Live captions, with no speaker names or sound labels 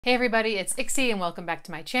Hey everybody, it's Ixie and welcome back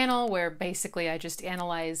to my channel where basically I just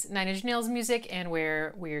analyze Nine Inch Nails music and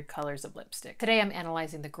wear weird colors of lipstick. Today I'm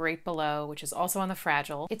analyzing The Great Below, which is also on the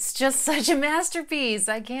Fragile. It's just such a masterpiece,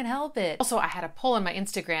 I can't help it. Also, I had a poll on my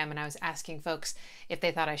Instagram and I was asking folks if they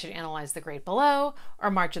thought I should analyze The Great Below or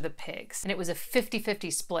March of the Pigs. And it was a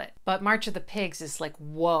 50-50 split, but March of the Pigs is like,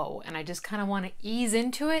 whoa, and I just kind of want to ease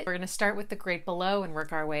into it. We're gonna start with The Great Below and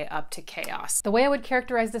work our way up to Chaos. The way I would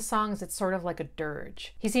characterize this song is it's sort of like a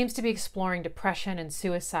dirge. He seems to be exploring depression and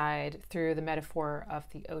suicide through the metaphor of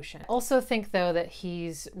the ocean. I also think though that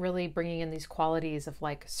he's really bringing in these qualities of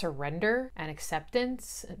like surrender and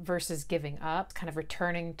acceptance versus giving up, kind of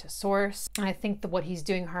returning to source. And I think that what he's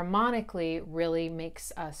doing harmonically really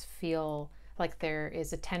makes us feel like there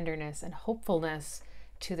is a tenderness and hopefulness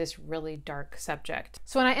to this really dark subject.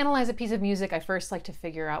 So when I analyze a piece of music, I first like to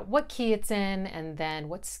figure out what key it's in and then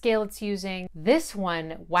what scale it's using. This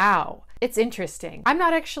one, wow, it's interesting. I'm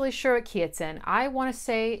not actually sure what key it's in. I want to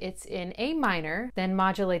say it's in A minor, then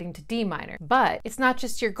modulating to D minor. But it's not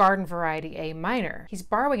just your garden variety A minor. He's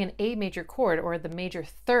borrowing an A major chord or the major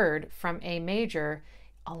third from A major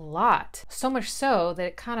a lot. So much so that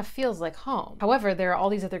it kind of feels like home. However, there are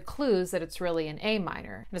all these other clues that it's really an A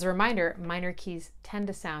minor. And as a reminder, minor keys tend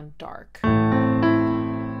to sound dark.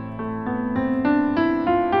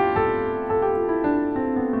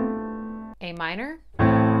 A minor,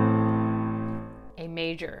 A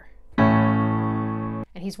major.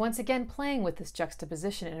 And he's once again playing with this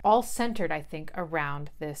juxtaposition, and all centered, I think,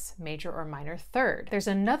 around this major or minor third. There's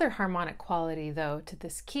another harmonic quality, though, to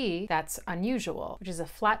this key that's unusual, which is a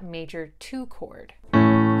flat major 2 chord.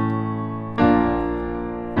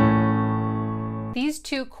 These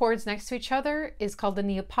two chords next to each other is called the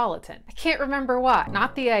Neapolitan. I can't remember why.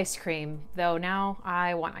 Not the ice cream, though now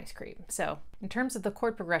I want ice cream. So in terms of the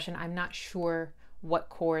chord progression, I'm not sure what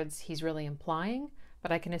chords he's really implying,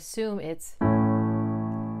 but I can assume it's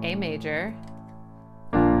A major,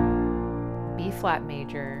 B flat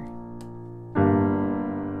major,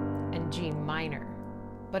 and G minor.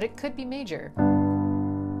 But it could be major.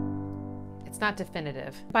 It's not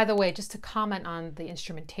definitive. By the way, just to comment on the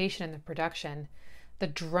instrumentation and the production, the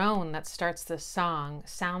drone that starts this song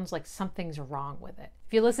sounds like something's wrong with it.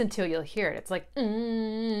 If you listen to it, you'll hear it. It's like,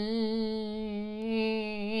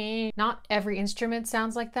 not every instrument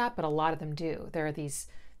sounds like that, but a lot of them do. There are these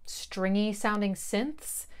stringy sounding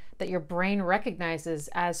synths that your brain recognizes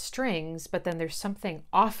as strings, but then there's something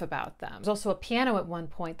off about them. There's also a piano at one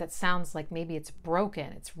point that sounds like maybe it's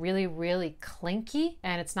broken. It's really, really clinky,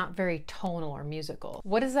 and it's not very tonal or musical.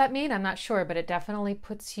 What does that mean? I'm not sure, but it definitely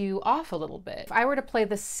puts you off a little bit. If I were to play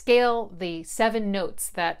the scale, the 7 notes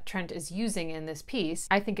that Trent is using in this piece,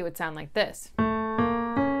 I think it would sound like this.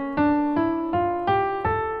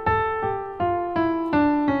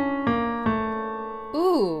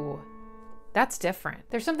 That's different.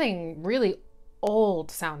 There's something really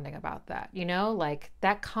old sounding about that, you know? Like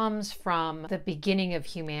that comes from the beginning of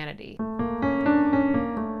humanity.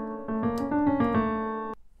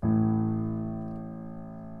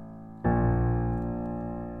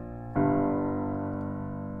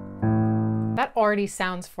 That already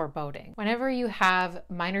sounds foreboding. Whenever you have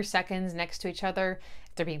minor seconds next to each other,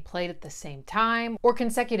 if they're being played at the same time or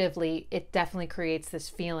consecutively, it definitely creates this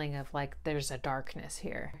feeling of like there's a darkness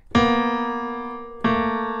here.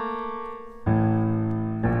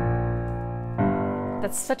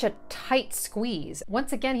 That's such a tight squeeze.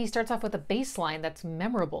 Once again, he starts off with a bass line that's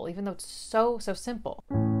memorable, even though it's so simple.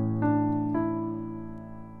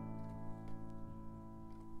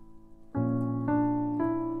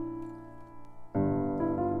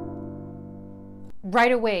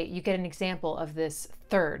 Right away, you get an example of this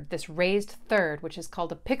third, this raised third, which is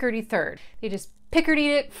called a Picardy third. They just Picardied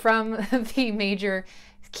it from the major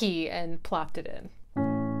key and plopped it in.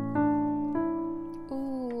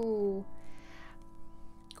 Ooh,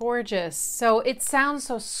 gorgeous. So it sounds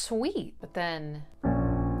so sweet, but then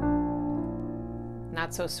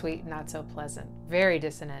not so sweet, not so pleasant. Very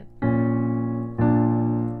dissonant.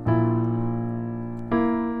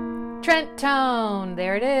 Trent tone,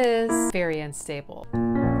 there it is. Very unstable.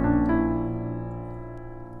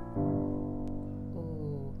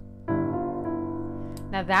 Ooh.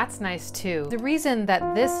 Now that's nice too. The reason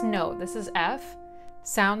that this note, this is F,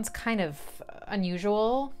 sounds kind of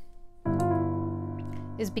unusual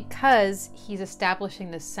is because he's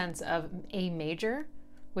establishing this sense of A major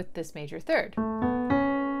with this major third.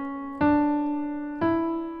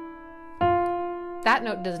 That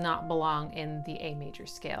note does not belong in the A major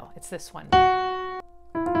scale. It's this one.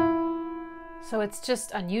 So it's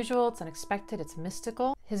just unusual, it's unexpected, it's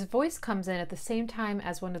mystical. His voice comes in at the same time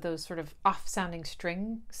as one of those sort of off-sounding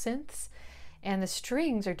string synths, And the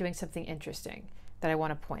strings are doing something interesting that I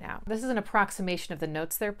want to point out. This is an approximation of the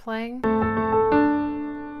notes they're playing.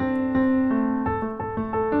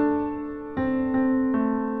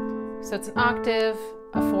 So it's an octave,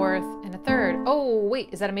 a fourth, and a third. Oh, wait,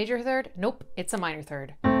 is that a major third? Nope, it's a minor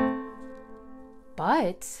third.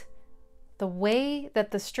 But the way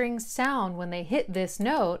that the strings sound when they hit this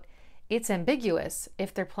note, it's ambiguous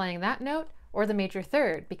if they're playing that note or the major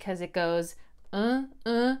third, because it goes,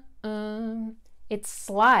 It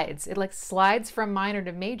slides. It like slides from minor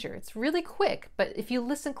to major. It's really quick, but if you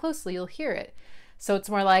listen closely, you'll hear it. So it's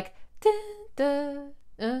more like,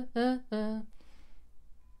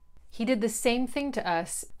 He did the same thing to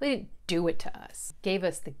us. He didn't do it to us. Gave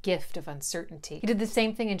us the gift of uncertainty. He did the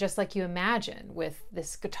same thing in Just Like You Imagine with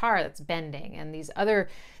this guitar that's bending and these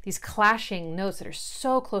clashing notes that are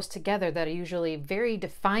so close together that are usually very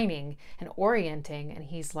defining and orienting. And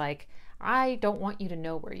he's like, I don't want you to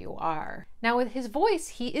know where you are. Now with his voice,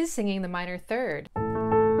 he is singing the minor third.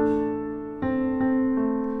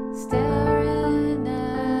 Staring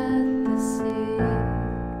at the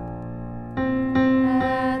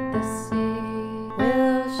sea,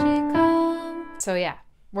 will she come? So yeah,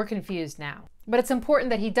 we're confused now. But it's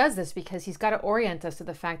important that he does this because he's got to orient us to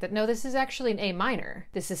the fact that no, this is actually an A minor.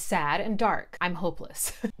 This is sad and dark. I'm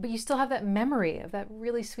hopeless. But you still have that memory of that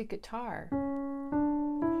really sweet guitar.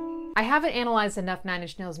 I haven't analyzed enough Nine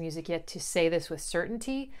Inch Nails music yet to say this with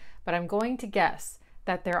certainty, but I'm going to guess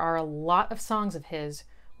that there are a lot of songs of his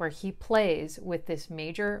where he plays with this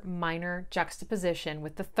major-minor juxtaposition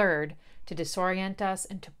with the third to disorient us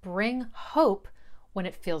and to bring hope when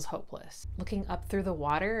it feels hopeless. Looking up through the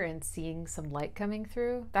water and seeing some light coming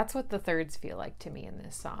through, that's what the thirds feel like to me in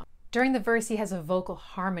this song. During the verse, he has a vocal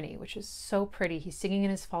harmony, which is so pretty. He's singing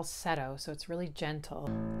in his falsetto, so it's really gentle.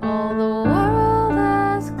 All the world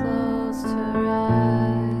has closed her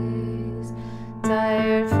eyes,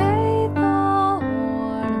 tired faith all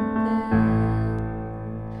worn and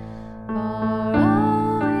thin, for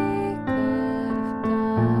all we could have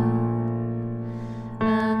done,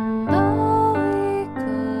 and all we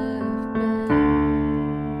could have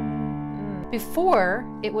been. Before,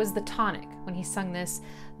 it was the tonic, when he sung this,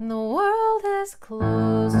 the world has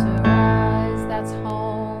closed her eyes, that's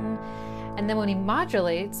home. And then when he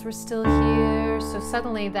modulates, we're still here. So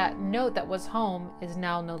suddenly that note that was home is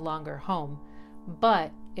now no longer home,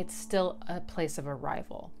 but it's still a place of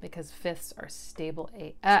arrival because fifths are stable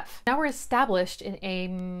AF. Now we're established in A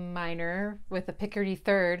minor with a Picardy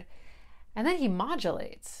third, and then he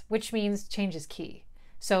modulates, which means changes key.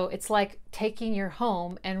 So it's like taking your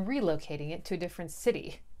home and relocating it to a different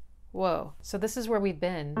city. Whoa, so this is where we've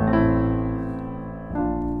been.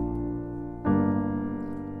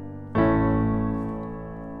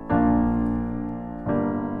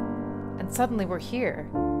 And suddenly we're here.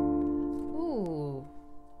 Ooh.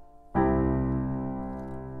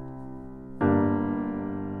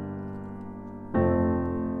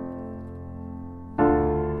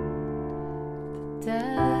 The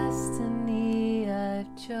destiny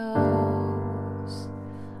I've chose,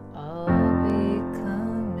 all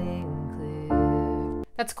becoming clear.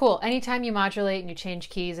 That's cool. Anytime you modulate and you change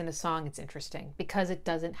keys in a song, it's interesting because it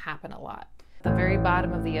doesn't happen a lot. At the very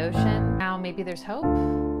bottom of the ocean, now maybe there's hope.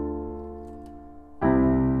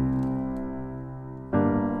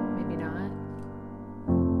 Maybe not.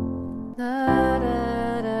 Da,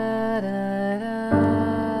 da, da, da,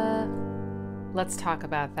 da. Let's talk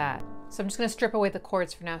about that. So I'm just going to strip away the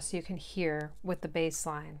chords for now so you can hear with the bass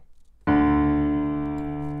line.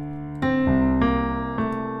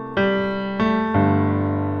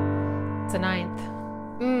 It's a ninth.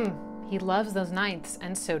 He loves those ninths,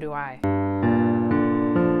 and so do I.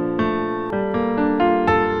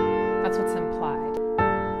 That's what's implied.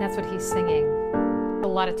 That's what he's singing. A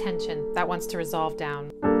lot of tension that wants to resolve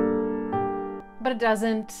down. But it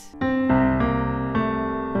doesn't.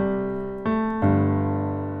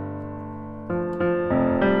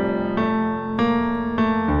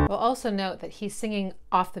 We'll also note that he's singing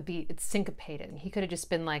off the beat. It's syncopated. He could have just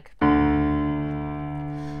been like,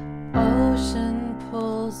 ocean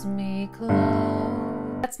pulls me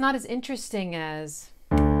close. That's not as interesting as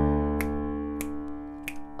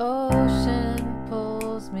ocean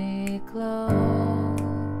pulls me close.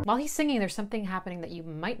 While he's singing, there's something happening that you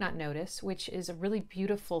might not notice, which is a really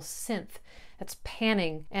beautiful synth that's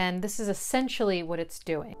panning, and this is essentially what it's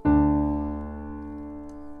doing.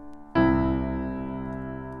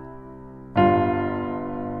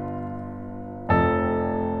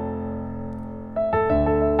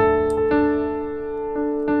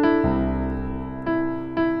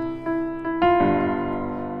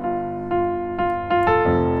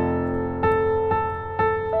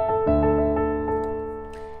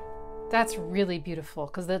 That's really beautiful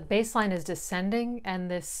because the bass line is descending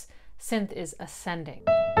and this synth is ascending.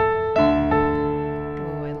 Oh,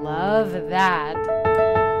 I love that.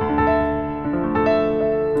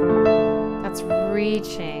 That's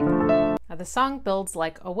reaching. Now the song builds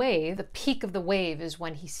like a wave. The peak of the wave is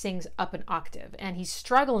when he sings up an octave and he's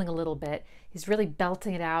struggling a little bit. He's really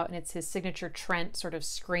belting it out and it's his signature Trent sort of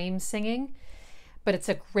scream singing. But it's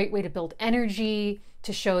a great way to build energy,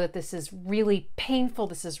 to show that this is really painful,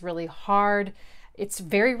 this is really hard. It's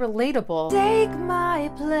very relatable. Take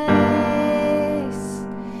my place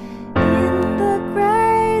in the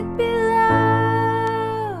great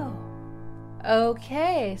below.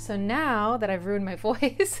 Okay, so now that I've ruined my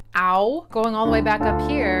voice, ow, going all the way back up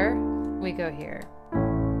here, we go here.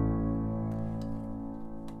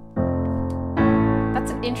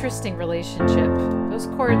 That's an interesting relationship. Those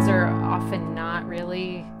chords are often not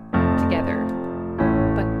really together,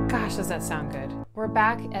 but gosh, does that sound good. We're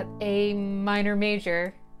back at A minor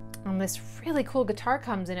major, and this really cool guitar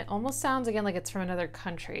comes in. It almost sounds again like it's from another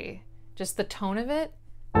country. Just the tone of it.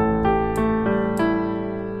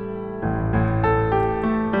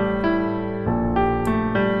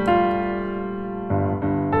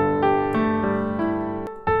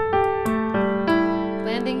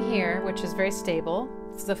 Landing here, which is very stable.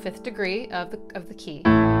 It's the 5th degree of the key.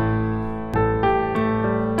 Now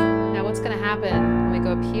what's going to happen when we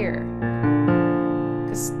go up here?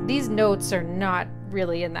 Because these notes are not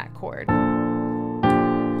really in that chord.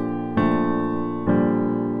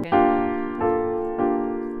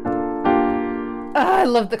 Oh, I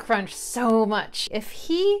love the crunch so much. If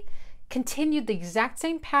he continued the exact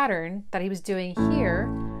same pattern that he was doing here,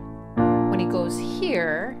 when he goes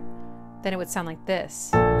here, then it would sound like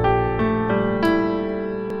this.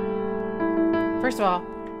 First of all,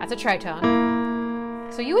 that's a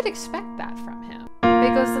tritone. So you would expect that from him.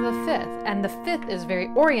 It goes to the 5th, and the 5th is very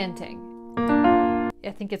orienting.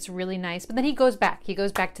 I think it's really nice, but then he goes back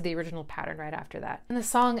to the original pattern right after that. And the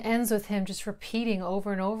song ends with him just repeating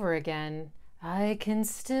over and over again, I can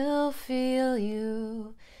still feel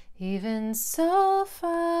you, even so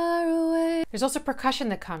far away. There's also percussion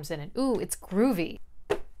that comes in, and ooh, it's groovy.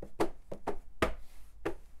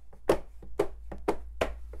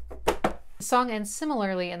 The song ends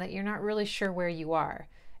similarly in that you're not really sure where you are.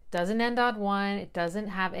 It doesn't end on 1, it doesn't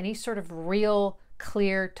have any sort of real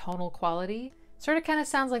clear tonal quality. Sort of kind of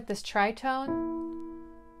sounds like this tritone.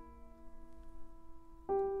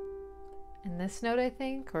 And this note, I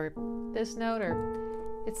think, or this note,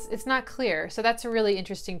 or it's not clear. So that's a really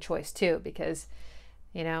interesting choice too, because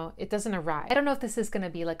you know, it doesn't arrive. I don't know if this is going to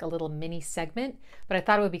be like a little mini segment, but I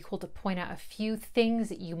thought it would be cool to point out a few things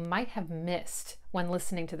that you might have missed when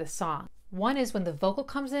listening to this song. One is when the vocal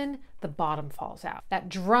comes in, the bottom falls out. That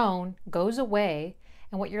drone goes away,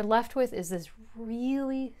 and what you're left with is this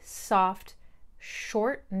really soft,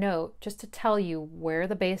 short note just to tell you where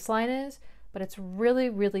the bass line is, but it's really,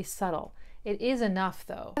 really subtle. It is enough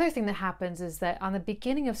though. The other thing that happens is that on the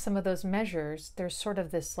beginning of some of those measures, there's sort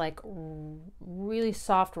of this like really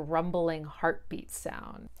soft rumbling heartbeat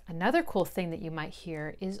sound. Another cool thing that you might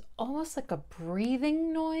hear is almost like a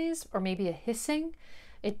breathing noise or maybe a hissing.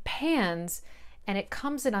 It pans and it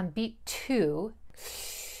comes in on beat 2.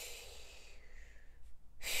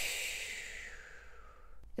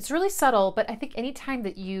 It's really subtle, but I think anytime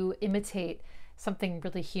that you imitate something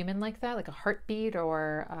really human like that, like a heartbeat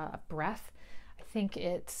or a breath, I think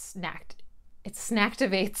it snacktivates.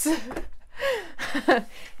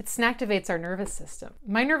 It snacktivates our nervous system.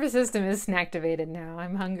 My nervous system is snacktivated now.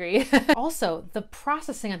 I'm hungry. Also, the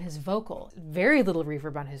processing on his vocal, very little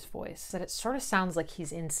reverb on his voice, that it sort of sounds like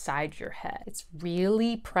he's inside your head. It's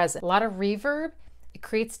really present. A lot of reverb, it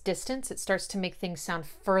creates distance. It starts to make things sound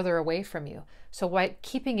further away from you. So by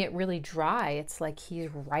keeping it really dry, it's like he's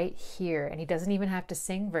right here and he doesn't even have to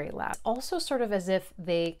sing very loud. It's also sort of as if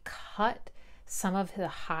they cut some of the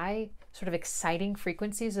high, sort of exciting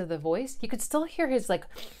frequencies of the voice. You could still hear his like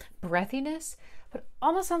breathiness, but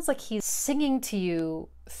almost sounds like he's singing to you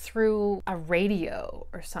through a radio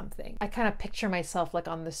or something. I kind of picture myself like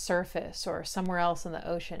on the surface or somewhere else in the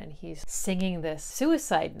ocean, and he's singing this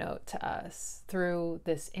suicide note to us through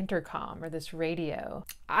this intercom or this radio.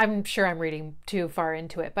 I'm sure I'm reading too far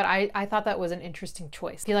into it, but I thought that was an interesting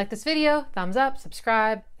choice. If you like this video, thumbs up,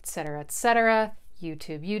 subscribe, etc., etc.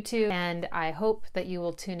 YouTube, and I hope that you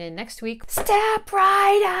will tune in next week. Step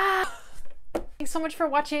right up! Thanks so much for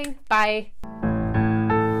watching. Bye.